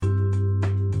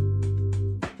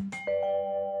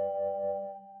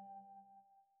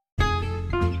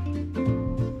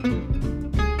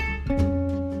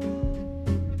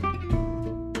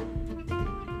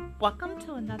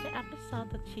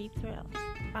to Cheap Thrills.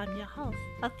 I'm your host,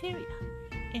 Etheria,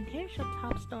 and here's your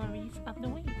top stories of the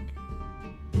week.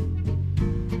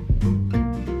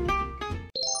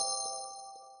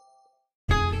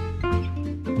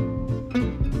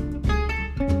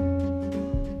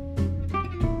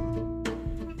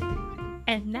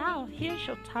 And now, here's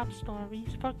your top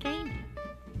stories for gaming.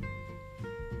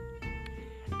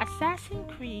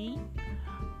 Assassin's Creed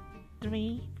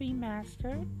 3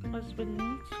 Remastered was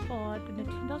released for the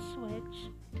Nintendo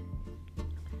Switch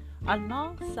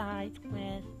alongside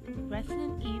with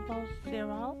Resident Evil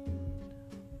 0,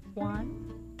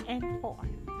 1, and 4.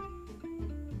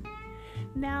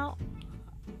 Now,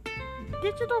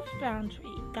 Digital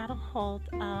Foundry got a hold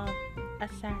of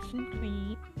Assassin's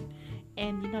Creed,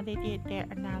 and they did their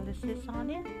analysis on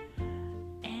it,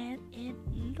 and it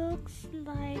looks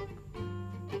like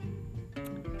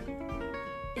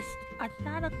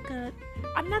not a good.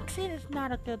 I'm not saying it's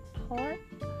not a good port,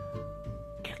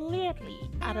 clearly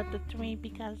out of the three,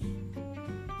 because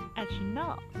as you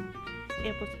know,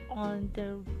 it was on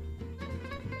the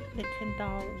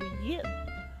Nintendo Wii U,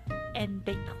 and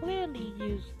they clearly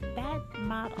used that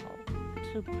model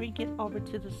to bring it over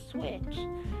to the Switch.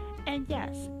 And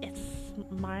yes, it's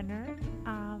minor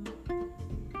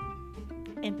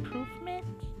improvement,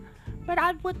 but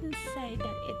I wouldn't say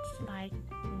that it's like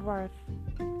worth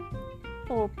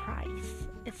full price.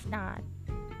 It's not,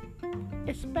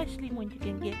 especially when you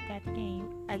can get that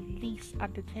game at least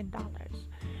under $10.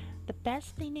 The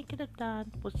best thing they could have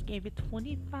done was give it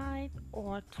 $25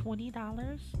 or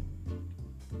 $20,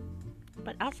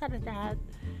 but outside of that,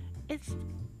 it's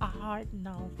a hard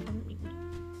no for me.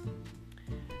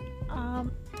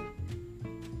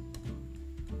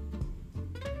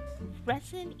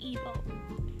 Resident Evil.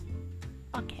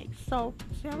 Okay, so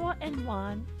 0 and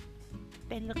 1,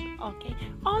 they look okay.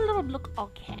 All of them look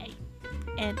okay.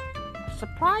 And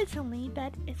surprisingly,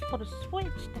 that is for the Switch,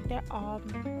 that they're 4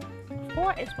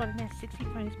 is running at 60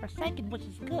 frames per second, which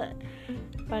is good.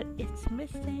 But it's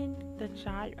missing the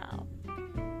gyro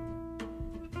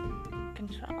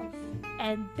controls.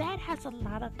 And that has a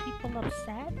lot of people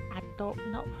upset. I don't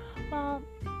know. Well,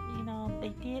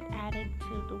 they did add it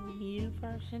to the Wii U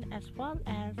version as well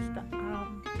as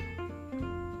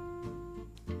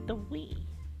the Wii.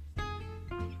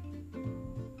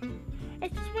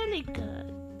 It's really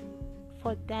good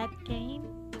for that game,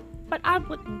 but I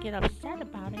wouldn't get upset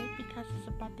about it because it's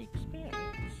about the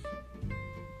experience.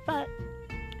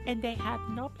 And they have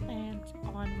no plans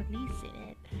on releasing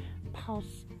it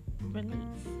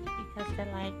post-release because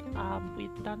they're like,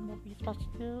 we've done what we're supposed to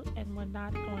do and we're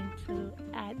not going to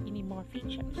add any more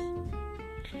features.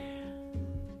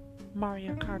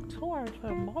 Mario Kart Tour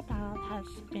for mobile has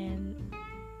been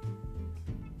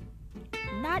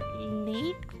not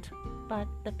leaked, but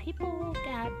the people who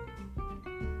got,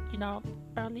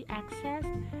 early access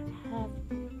have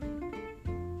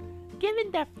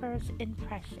given their first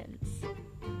impressions.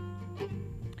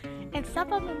 And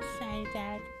some of them say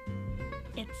that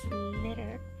it's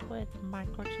littered with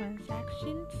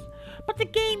microtransactions, but the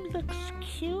game looks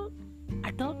cute.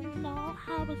 I don't know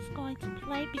how it's going to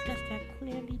play because they're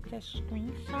clearly just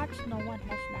screenshots. No one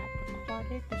has not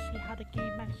recorded to see how the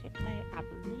game actually plays. I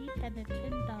believe that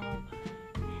Nintendo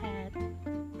had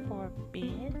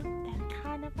forbid that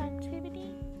kind of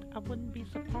activity. I wouldn't be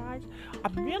surprised.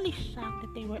 I'm really shocked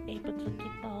that they were able to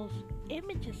get those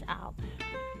images out.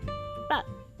 But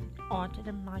onto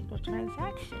the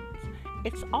microtransactions.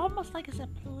 It's almost like it's a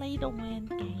play-to-win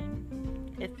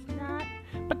game. It's not,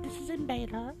 but this is in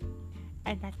beta.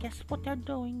 And I guess what they're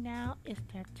doing now is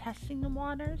they're testing the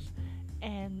waters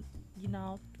and,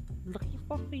 looking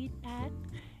for feedback.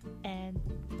 And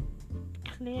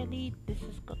clearly this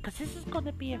is good, because this is going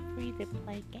to be a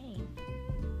free-to-play game.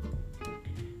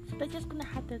 So they're just going to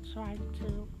have to try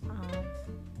to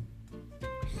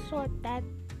sort that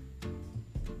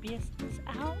business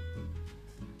out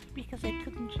because they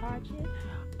couldn't charge it.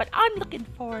 But I'm looking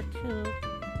forward to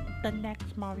the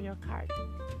next Mario Kart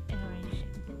iteration.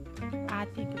 I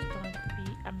think it's going to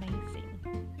be amazing.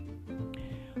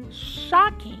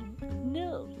 Shocking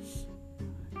news.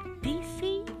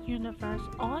 DC Universe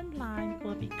Online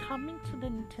will be coming to the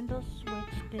Nintendo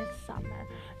Switch this summer.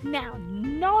 Now,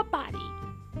 nobody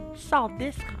saw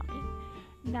this coming.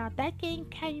 Now, that game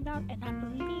came out, and I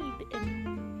believe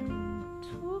in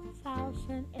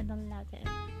 2011.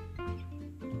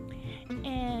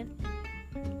 And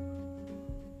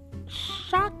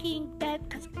shocking that,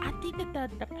 because I think that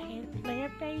the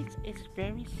player base is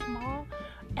very small,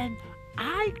 and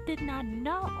I did not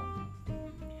know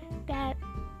that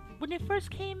when it first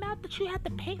came out that you had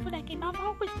to pay for that game. I've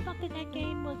always thought that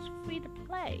game was free to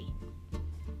play.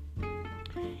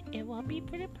 It will be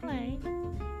free to play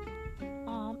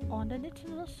on the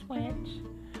Nintendo Switch.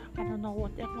 I don't know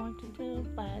what they're going to do,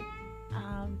 but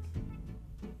um,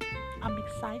 I'm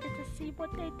excited to see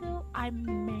what they do. I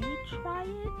may try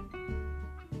it,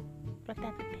 but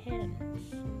that depends.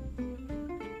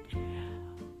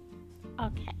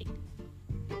 Okay.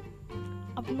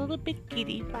 I'm a little bit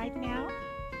giddy right now.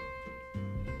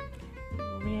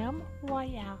 Realm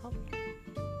Royale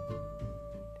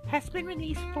has been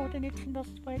released for the Nintendo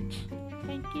Switch.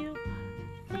 Thank you.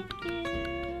 Thank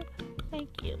you.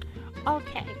 Thank you.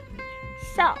 Okay.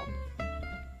 So,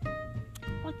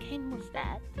 what game was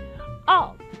that?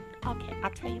 Oh, okay.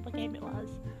 I'll tell you what game it was.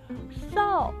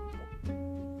 So,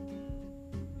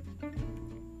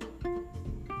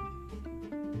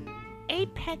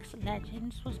 Apex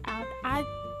Legends was out.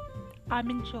 I'm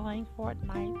enjoying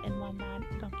Fortnite and whatnot.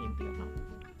 Don't get me wrong.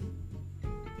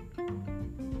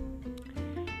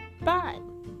 But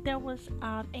there was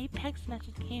Apex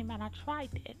Legends came and I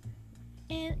tried it,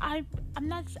 and I'm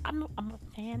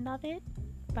a fan of it,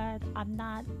 but I'm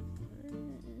not.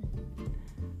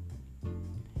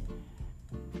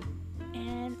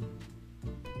 And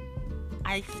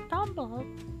I stumbled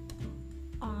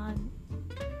on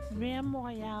Realm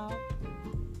Royale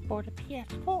for the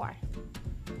PS4,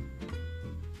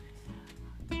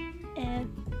 and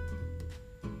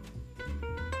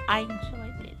I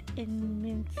enjoyed it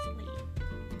immensely.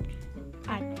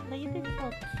 I played it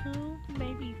for 2,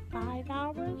 maybe 5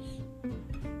 hours,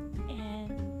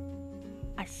 and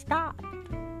I stopped,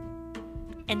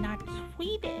 and I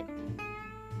tweeted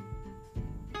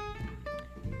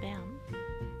them.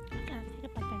 I gotta think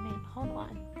about their name. Hold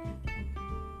on.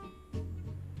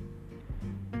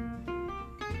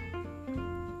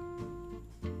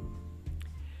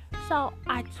 So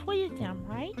I tweeted them,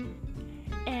 right?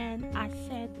 And I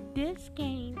said, this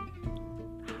game,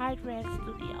 Hydra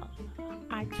Studios.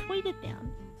 I tweeted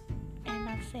them and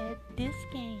I said, this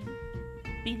game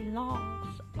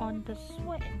belongs on the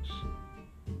Switch.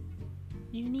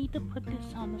 You need to put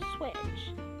this on the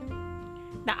Switch.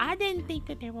 Now, I didn't think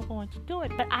that they were going to do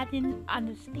it, but I didn't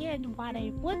understand why they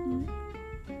wouldn't.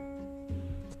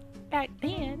 Back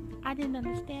then, I didn't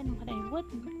understand why they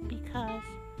wouldn't, because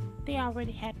they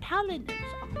already had Paladins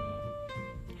on it.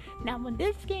 Now, when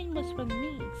this game was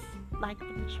released, like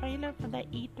the trailer for the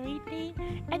E3 thing,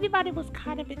 everybody was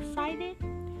kind of excited,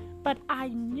 but I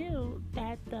knew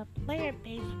that the player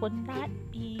base would not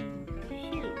be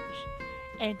huge.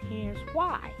 And here's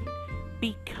why.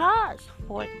 Because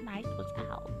Fortnite was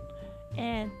out.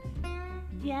 And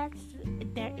yes,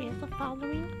 there is a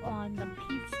following on the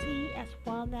PC as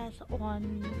well as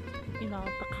on,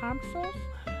 the consoles.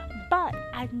 But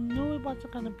I knew it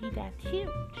wasn't going to be that huge.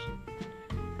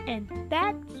 And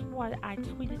that's what I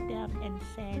tweeted them and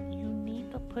said, you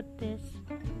need to put this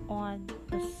on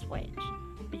the Switch.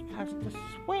 Because the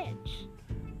Switch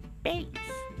base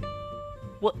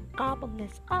would gobble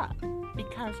this up.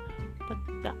 Because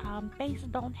the base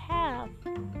don't have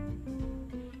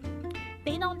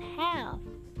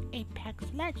Apex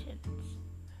Legends.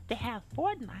 They have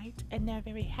Fortnite and they're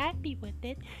very happy with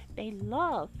it. They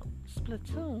love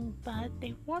Splatoon, but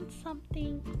they want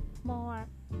something more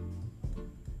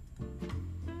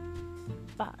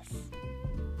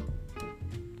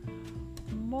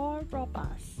more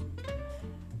robust.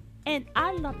 And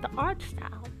I love the art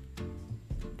style.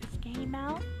 This came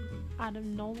out of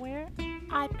nowhere.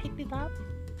 I picked it up,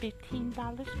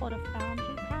 $15 for the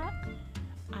Foundry Pack.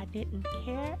 I didn't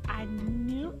care. I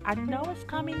know it's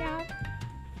coming out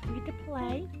free to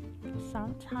play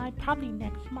sometime, probably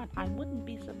next month. I wouldn't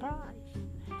be surprised.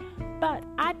 But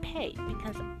I paid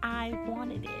because I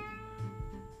wanted it.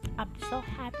 I'm so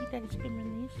happy that it's been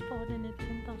released for the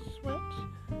Nintendo Switch.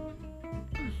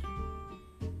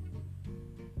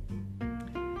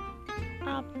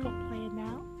 I'm gonna play it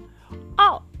now.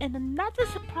 Oh, and another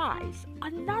surprise.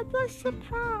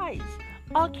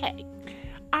 Okay,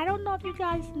 I don't know if you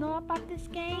guys know about this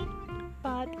game,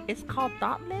 but it's called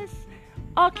Dauntless.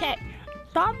 Okay,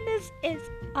 Dauntless is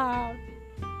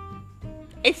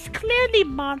it's clearly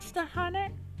Monster Hunter.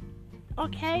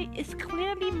 Okay, it's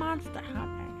clearly Monster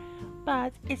Hunter,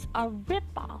 but it's a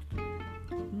ripoff.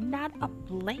 Not a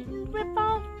blatant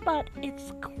ripoff, but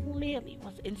it's clearly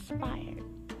was inspired.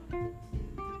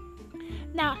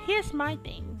 Now, here's my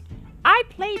thing. I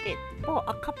played it for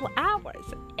a couple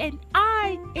hours, and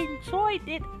I enjoyed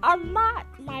it a lot,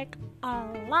 like a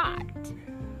lot.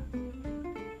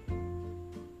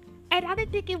 And I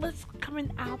didn't think it was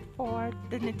coming out for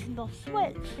the Nintendo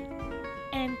Switch.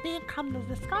 And then come to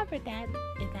discover that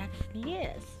it actually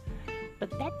is. But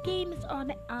that game is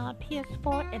on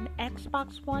PS4 and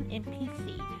Xbox One and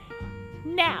PC.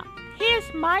 Now,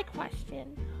 here's my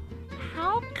question.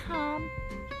 How come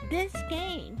this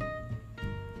game,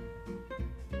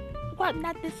 well,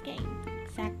 not this game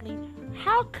exactly,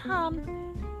 how come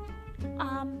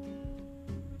um,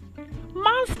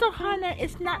 Monster Hunter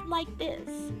is not like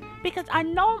this? Because I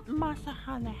know Monster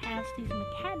Hunter has these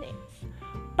mechanics,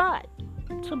 but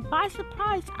to my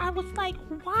surprise, I was like,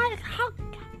 why? How?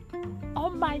 Oh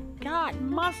my god,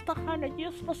 Monster Hunter,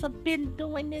 you're supposed to have been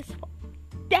doing this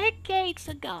decades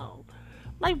ago.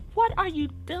 Like, what are you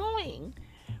doing?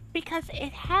 Because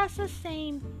it has the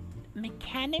same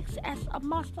mechanics as a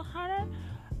Monster Hunter.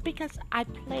 Because I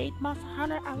played Monster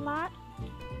Hunter a lot,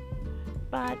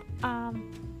 but I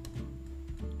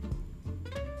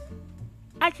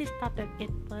just thought that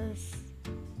it was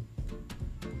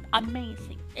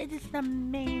amazing. It is an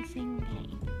amazing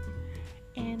game,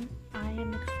 and I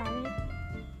am excited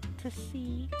to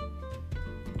see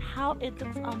how it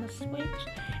looks on the Switch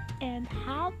and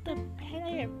how the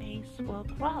player base will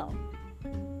grow.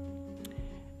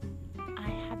 I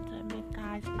have to admit,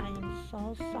 guys, I am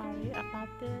so sorry about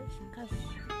this because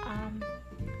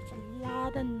there's a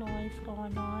lot of noise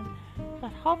going on,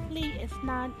 but hopefully it's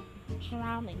not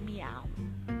drowning me out.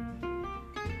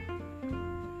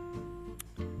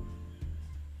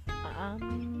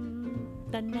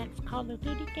 The next Call of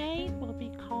Duty game will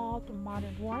be called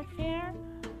Modern Warfare.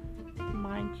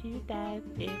 Mind you that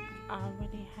it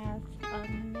already has a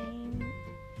name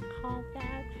called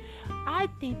that. I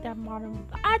think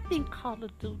Call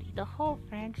of Duty, the whole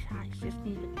franchise, just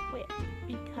need to quit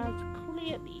because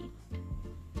clearly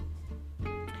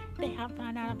they have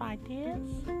run out of ideas.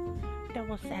 There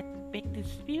was that big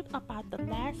dispute about the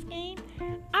last game.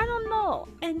 I don't know.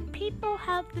 And people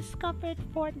have discovered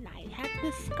Fortnite, have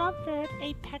discovered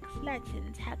Apex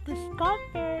Legends, have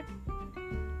discovered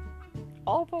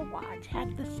Overwatch,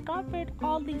 have discovered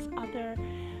all these other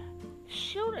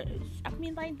shooters. I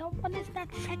mean, like, no one is not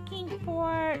checking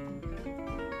for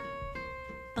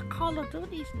the Call of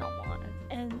Duties no more.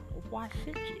 And why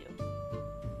should you?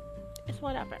 It's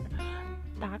whatever.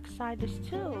 Darksiders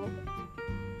 2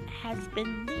 has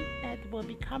been leaked that will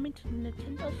be coming to the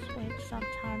Nintendo Switch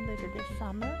sometime later this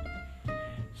summer.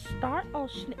 Star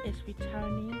Ocean is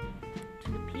returning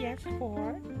to the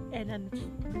PS4 and the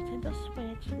Nintendo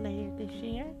Switch later this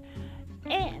year.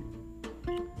 And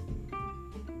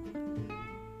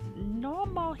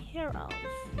Normal Heroes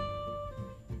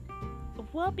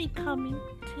will be coming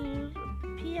to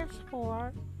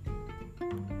PS4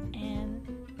 and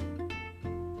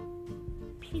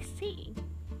PC.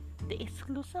 The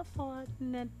exclusive for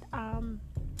the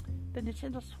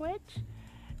Nintendo Switch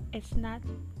is not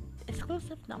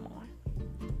exclusive no more,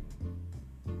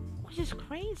 which is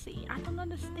crazy. I don't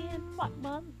understand what.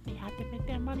 Well, they have to make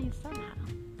their money somehow.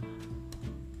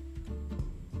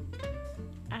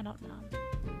 I don't know.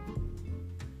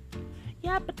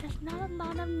 Yeah, but there's not a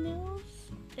lot of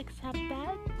news except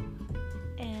that,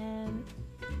 and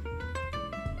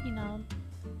you know,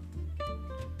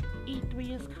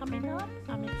 E3 is coming up.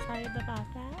 I'm excited about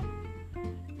that,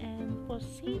 and we'll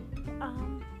see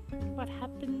what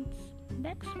happens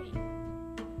next week.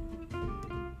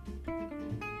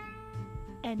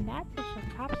 And that was your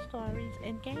top stories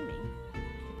in gaming.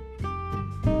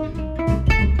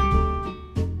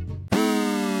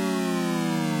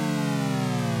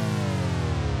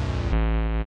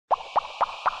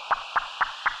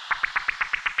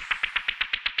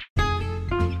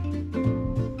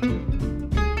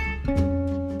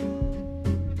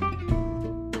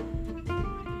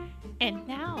 And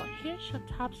now, here's your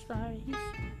top stories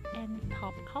in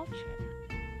pop culture.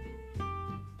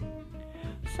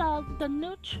 So, the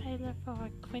new trailer for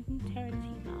Quentin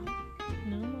Tarantino's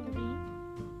new movie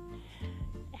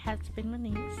has been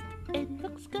released. It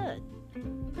looks good. I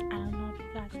don't know if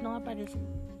you guys know it, but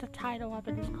the title of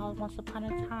it is called Once Upon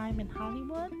a Time in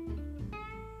Hollywood.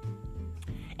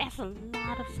 It's a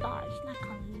lot of stars, like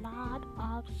a lot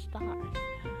of stars.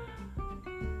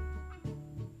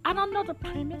 I don't know the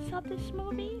premise of this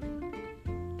movie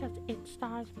because it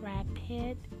stars Brad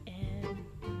Pitt and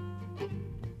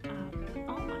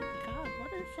oh my god,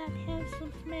 what is that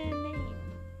handsome man name?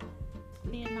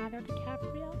 Leonardo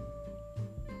DiCaprio?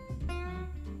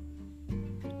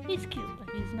 He's cute, but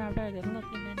he's not very good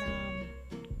looking than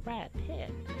Brad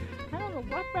Pitt. I don't know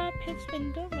what Brad Pitt's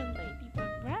been doing lately,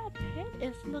 but Brad Pitt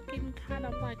is looking kind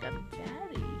of like a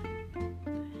daddy.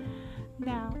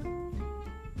 Now,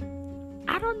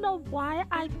 I don't know why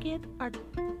I get a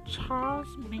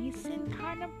Charles Mason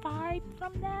kind of vibe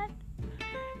from that.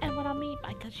 And what I mean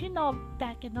by, because you know,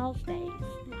 back in those days,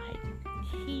 like,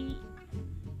 he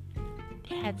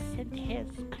had sent his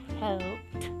coat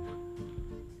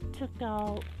to to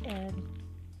go and,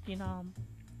 you know,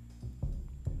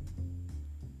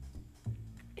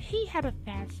 he had a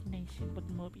fascination with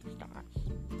movie stars.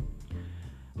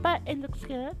 But it looks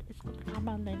good. It's going to come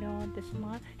out later on this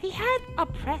month. He had a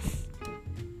press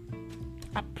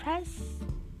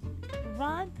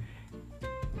run,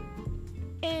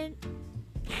 and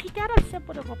he got upset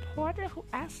with a reporter who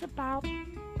asked about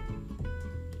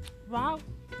Rob.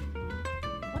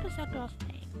 What is that girl's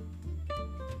name?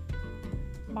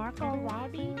 Margot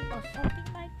Robbie or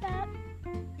something like that.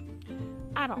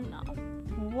 I don't know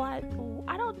what.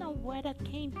 I don't know where that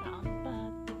came from,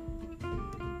 but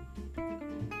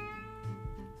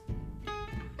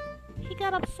he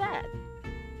got upset,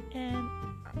 and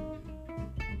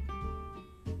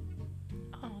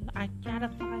I gotta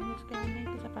find this girl name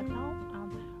because if I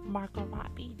don't, Margot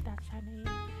Robbie, that's her name.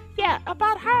 Yeah,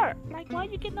 about her. Like, why are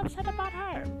you getting upset about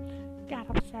her? Got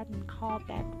upset and called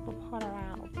that reporter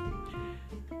out.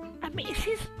 I mean,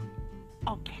 she's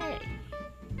okay,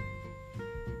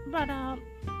 but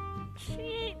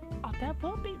she. Oh, that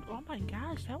will be. Oh my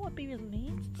gosh, that will be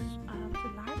released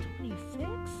July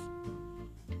 26th.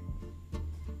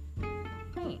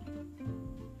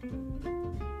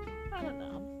 I don't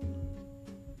know.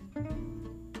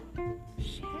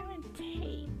 Sharon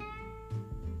Tate.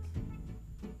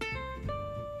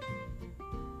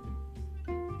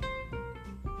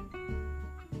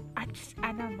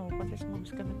 I don't know what this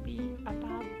movie's gonna be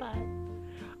about, but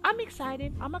I'm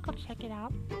excited. I'm gonna go check it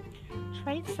out.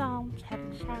 Trey Songz had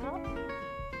a child.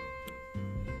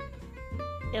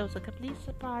 It was a complete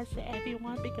surprise to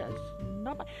everyone because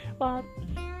nobody, well,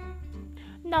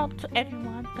 no, to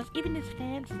everyone because even his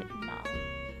fans didn't know.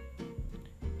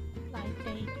 Like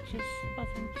they just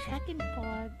wasn't checking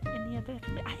for any other.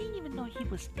 I didn't even know he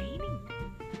was dating.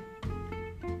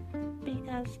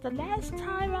 Because the last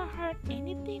time I heard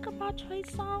anything about Trey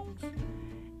Songz,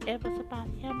 it was about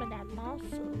him and that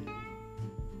lawsuit.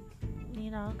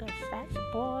 You know, because that's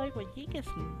a boy when he gets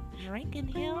drinking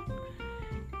him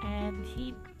and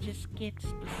he just gets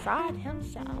beside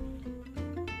himself.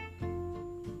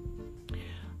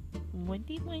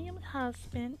 Wendy Williams'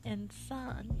 husband and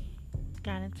son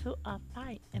got into a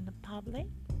fight in the public.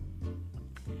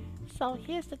 So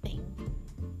here's the thing.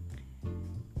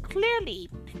 Clearly,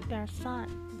 their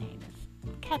son's name is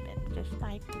Kevin, just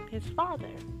like his father.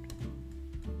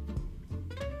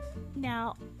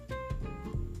 Now,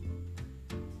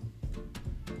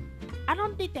 I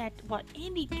don't think that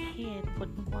any kid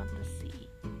would want to see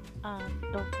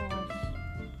divorce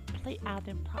play out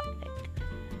in public.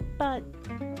 But,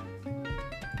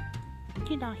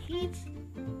 you know,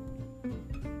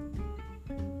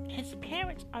 his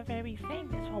parents are very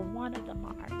famous, or one of them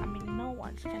are. I mean, no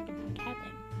one's checking for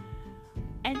Kevin.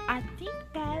 And I think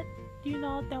that, you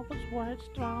know, there was words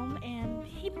thrown and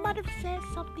he might have said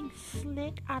something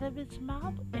slick out of his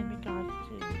mouth in regards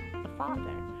to the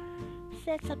father.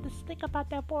 Said something slick about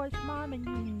that boy's mom, and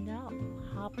you know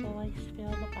how boys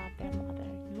feel about their mother.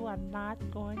 You are not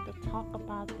going to talk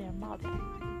about their mother.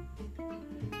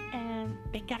 And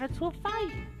they got into a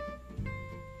fight.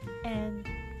 And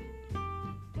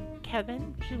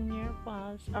Kevin Jr.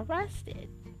 was arrested.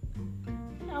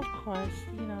 And of course,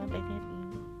 you know, they didn't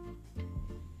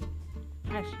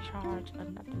press charge or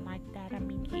nothing like that. I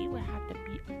mean, he would have to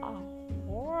be a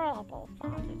horrible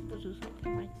father to do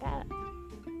something like that.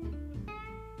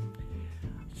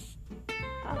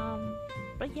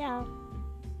 But yeah,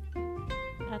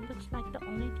 that looks like the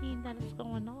only thing that is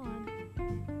going on.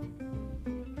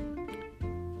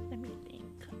 Let me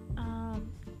think.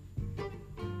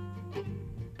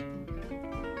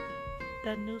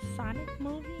 The new Sonic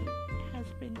movie has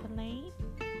been delayed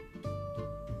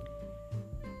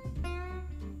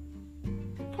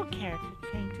for character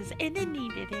changes, and they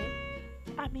needed it.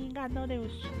 I mean, I know they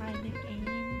was trying to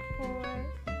aim for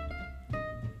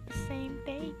the same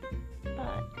date,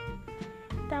 but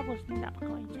that was never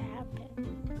going to happen.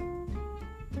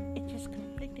 It just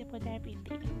conflicted with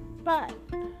everything. But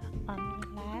I'm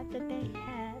glad that they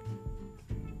had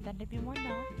let everyone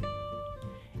know,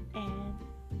 and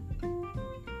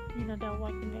you know they're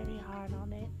working very hard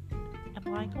on it.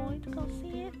 Am I going to go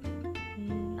see it?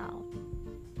 No.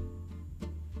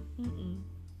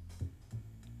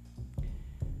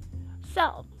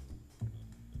 So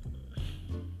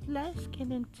let's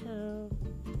get into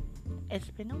It's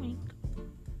Been a Week.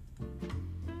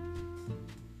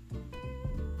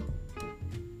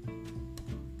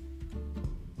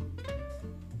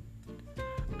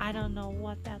 I don't know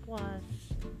what that was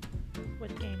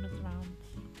with Game of Thrones.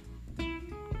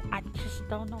 I just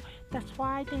don't know. That's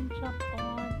why I didn't jump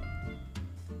on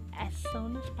as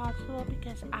soon as possible,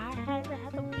 because I had to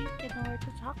have a week in order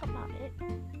to talk about it.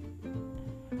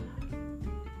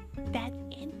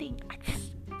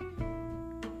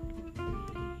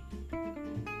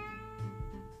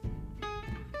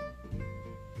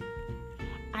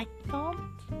 I don't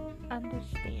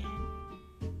understand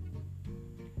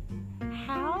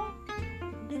how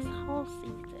this whole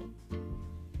season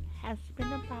has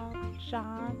been about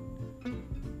Jon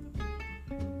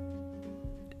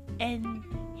and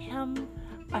him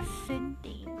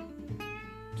ascending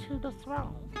to the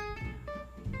throne,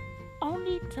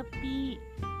 only to be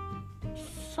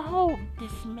so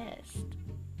dismissed,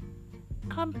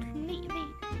 completely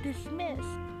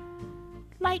dismissed.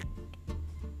 Like,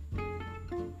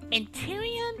 and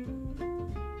Tyrion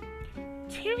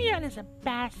is a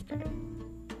bastard,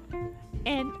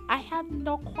 and I have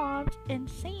no qualms in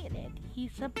saying it.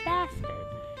 He's a bastard,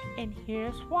 and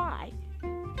here's why.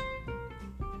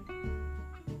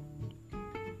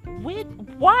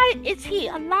 Why is he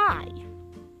alive?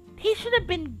 He should have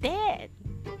been dead.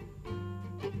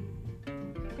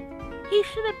 He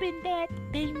should have been dead.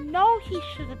 They know he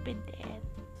should have been dead.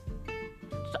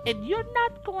 So, and you're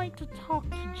not going to talk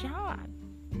to Jon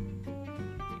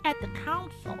at the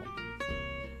council.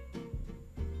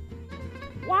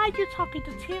 Why are you talking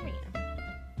to Tyrion?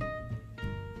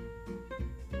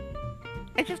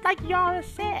 It's just like Yara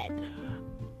said.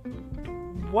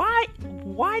 Why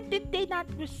did they not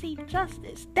receive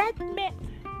justice? That meant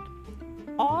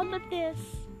all of this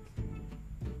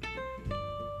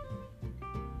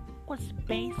was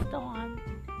based on,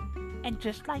 and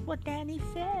just like what Dany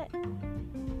said,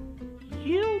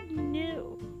 you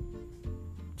knew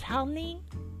telling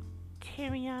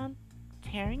Tyrion,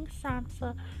 tearing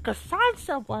Sansa, because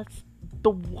Sansa was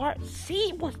the worst.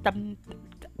 She was to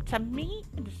me,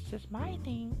 and this is just my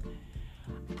thing,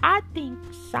 I think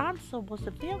Sansa was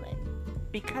a villain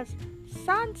because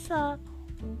Sansa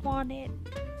wanted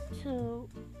to,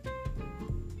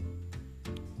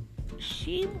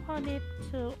 she wanted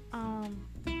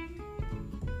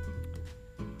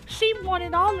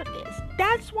all of this.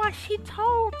 That's why she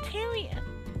told Tyrion.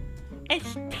 And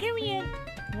Tyrion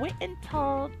went and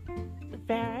told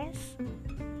Varys.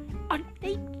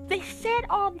 They set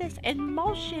all this in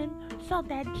motion so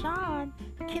that Jon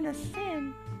can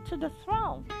ascend to the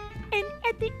throne. And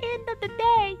at the end of the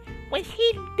day, when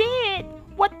he did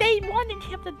what they wanted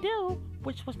him to do,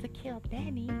 which was to kill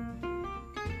Dany,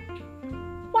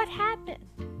 what happened?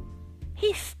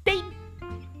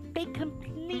 They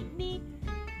completely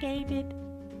gave it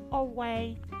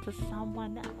away to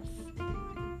someone else.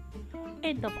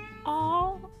 And of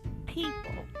all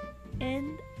people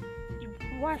in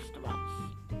Westeros,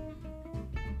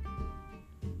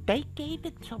 they gave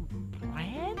it to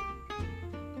Bran?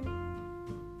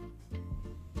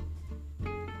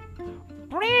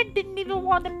 Bran didn't even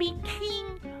want to be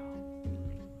king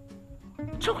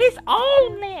to his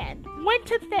own land,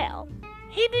 Winterfell.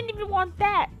 He didn't even want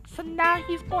that. So now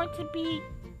he's going to be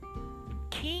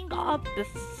king of the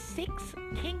 6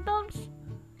 kingdoms?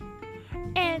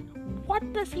 And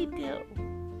what does he do?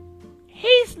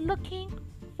 He's looking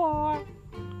for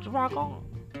dragon.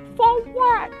 For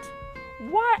what?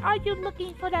 Why are you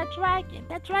looking for that dragon?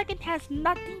 That dragon has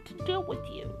nothing to do with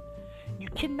you. You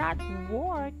cannot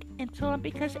work into him,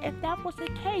 because if that was the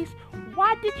case,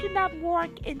 why did you not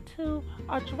work into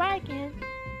a dragon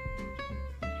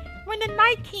when the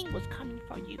Night King was coming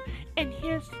for you? And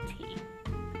here's the tea.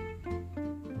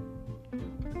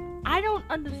 I don't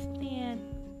understand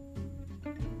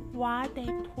why they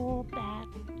pull back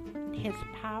his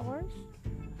powers,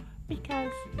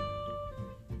 because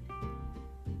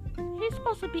he's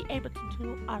supposed to be able to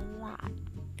do a lot,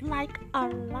 like a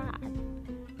lot,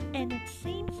 and it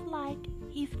seems like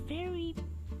he's very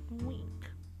weak.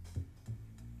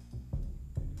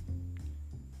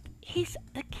 He's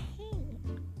the king.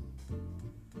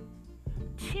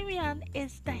 Tyrion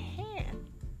is the hand.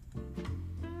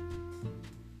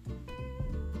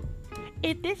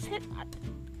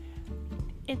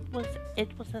 It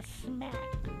was a smack,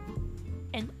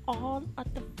 and all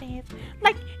of the fans,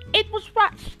 like, it was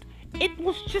rushed. It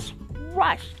was just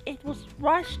rushed. It was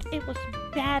rushed. It was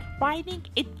bad writing.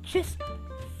 It just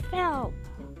fell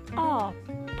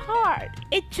apart.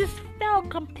 It just fell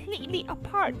completely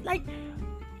apart. Like,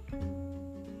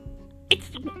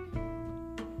 it's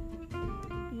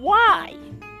why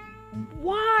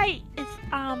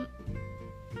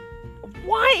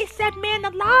is that man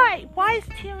alive? Why is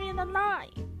Tyrion alive?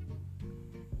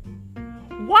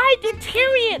 Why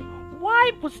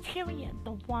was Tyrion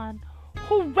the one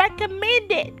who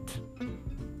recommended?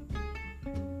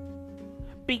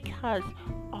 Because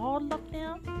all of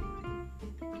them,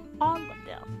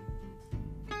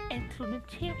 including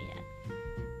Tyrion,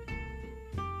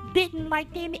 didn't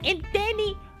like Dany, and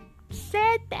Dany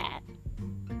said that.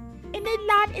 And they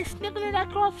lied and sniggered it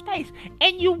across face.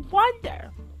 And you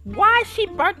wonder why she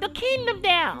burnt the kingdom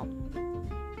down.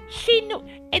 She knew,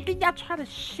 and then y'all try to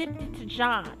shift it to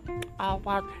John. Oh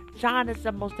well, John is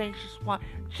the most dangerous one.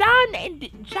 John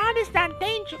is not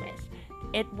dangerous.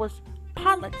 It was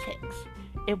politics.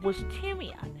 It was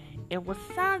Tyrion. It was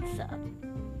Sansa,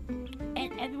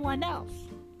 and everyone else.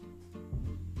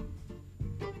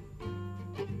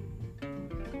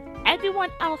 Everyone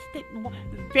else didn't want.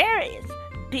 Varys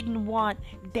didn't want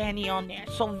Danny on there,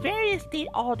 so Varys did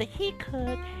all that he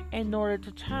could in order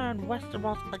to turn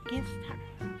Westeros against her.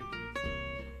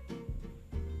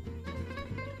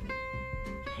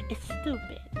 It's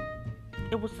stupid.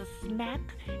 It was a smack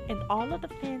in all of the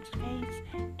fans' face,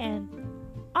 and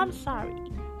I'm sorry.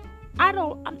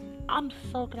 I'm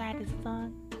so glad it's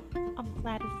done. I'm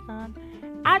glad it's done.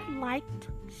 I liked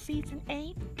season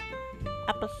 8,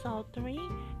 episode 3,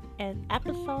 and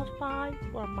episode 5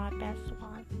 were my best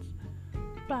ones.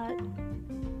 But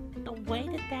the way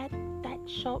that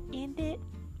show ended,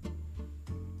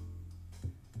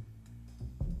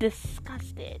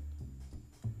 disgusted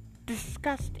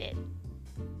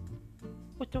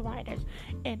with the writers,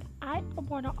 and I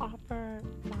want to offer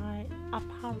my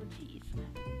apologies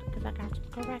because I got some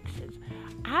corrections.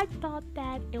 I thought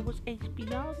that it was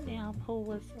HBO now who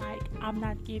was like, I'm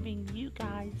not giving you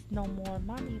guys no more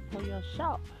money for your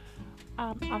show.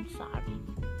 I'm sorry.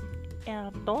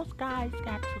 Those guys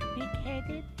got too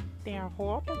big-headed. They're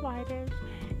horrible writers,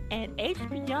 and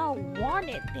HBO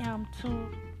wanted them to,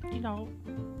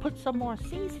 put some more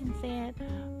seasons in,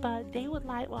 but they were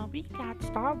like, well, we got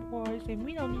Star Wars and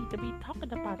we don't need to be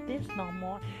talking about this no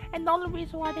more. And the only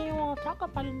reason why they didn't want to talk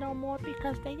about it no more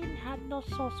because they didn't have no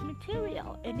source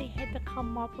material, and they had to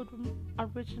come up with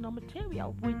original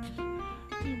material, which,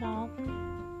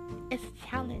 it's a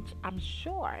challenge, I'm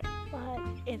sure, but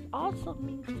it also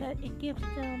means that it gives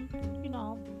them,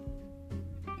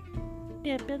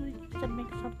 the ability to make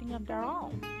something of their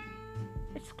own.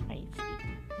 It's crazy.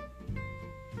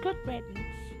 Good riddance.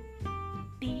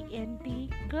 D&D,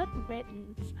 good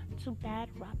riddance to bad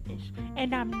rubbish.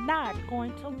 And I'm not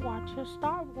going to watch your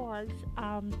Star Wars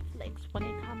flicks when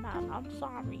they come out. I'm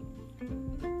sorry.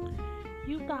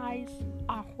 You guys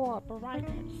are horrible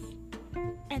writers.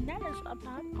 And that is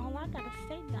about all I gotta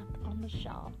say left on the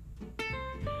show.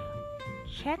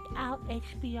 Check out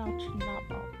HBO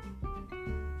Chernobyl.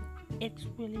 It's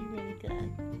really, really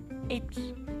good. It's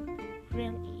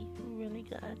really, really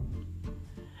good.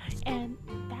 And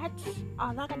that's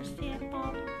all I gotta say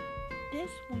about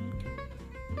this week.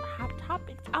 Hot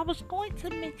topics. I was going to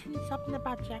mention something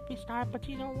about Jeffree Star, but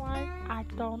you know what? I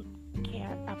don't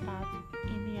care about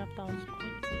any of those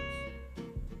queens.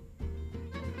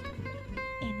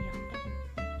 Any of them.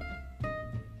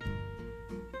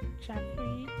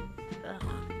 Jeffree,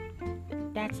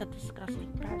 that's a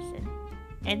disgusting person.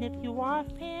 And if you are a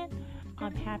fan,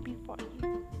 I'm happy for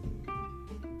you.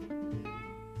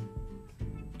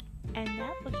 And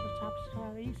that was your top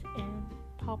stories in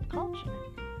pop culture.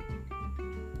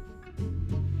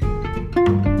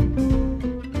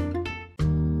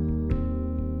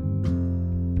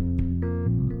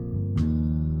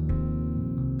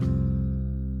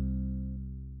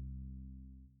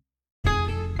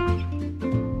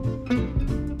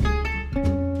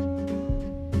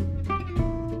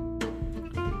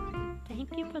 Thank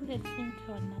you for listening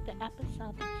to another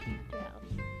episode of Cheap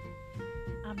Thrills.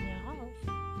 I'm your host,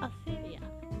 Ophelia,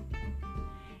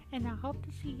 and I hope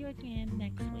to see you again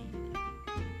next week.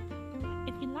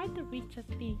 If you'd like to reach us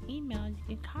via email, you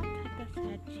can contact us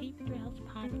at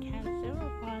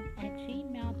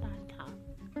cheapthrillspodcast01@gmail.com.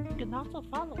 You can also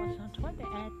follow us on Twitter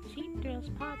at Cheap Thrills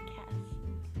Podcast.